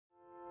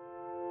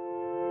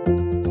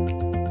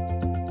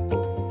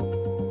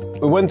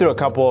We went through a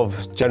couple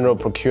of general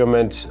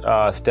procurement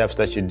steps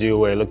that you do,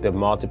 where you looked at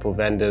multiple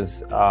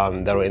vendors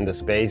that were in the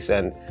space,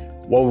 and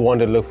what we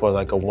wanted to look for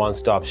like a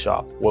one-stop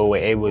shop where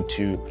we're able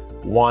to,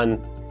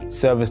 one,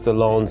 service the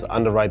loans,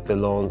 underwrite the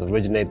loans,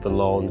 originate the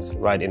loans,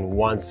 right, in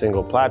one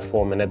single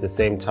platform, and at the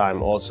same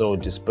time also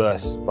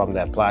disperse from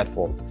that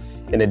platform.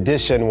 In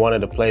addition,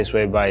 wanted a place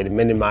whereby it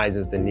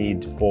minimizes the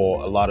need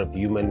for a lot of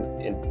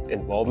human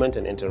involvement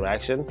and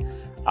interaction.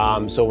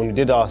 So when we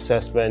did our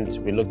assessment,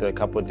 we looked at a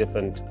couple of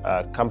different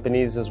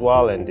companies as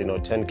well, and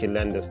TurnKey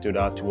Lender stood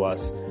out to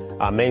us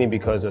mainly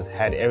because it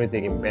had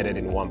everything embedded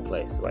in one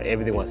place, right?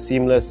 Everything was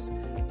seamless.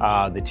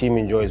 The team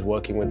enjoys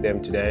working with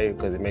them today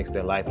because it makes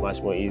their life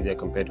much more easier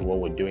compared to what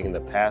we're doing in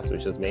the past,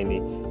 which was mainly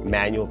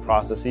manual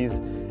processes.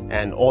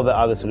 And all the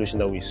other solutions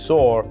that we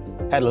saw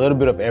had a little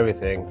bit of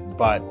everything,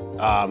 but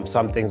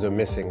some things were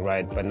missing,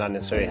 right? But not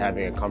necessarily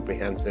having a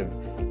comprehensive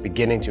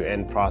beginning to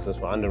end process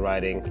for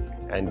underwriting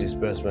and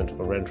disbursement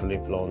for rent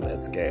relief loans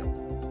at scale.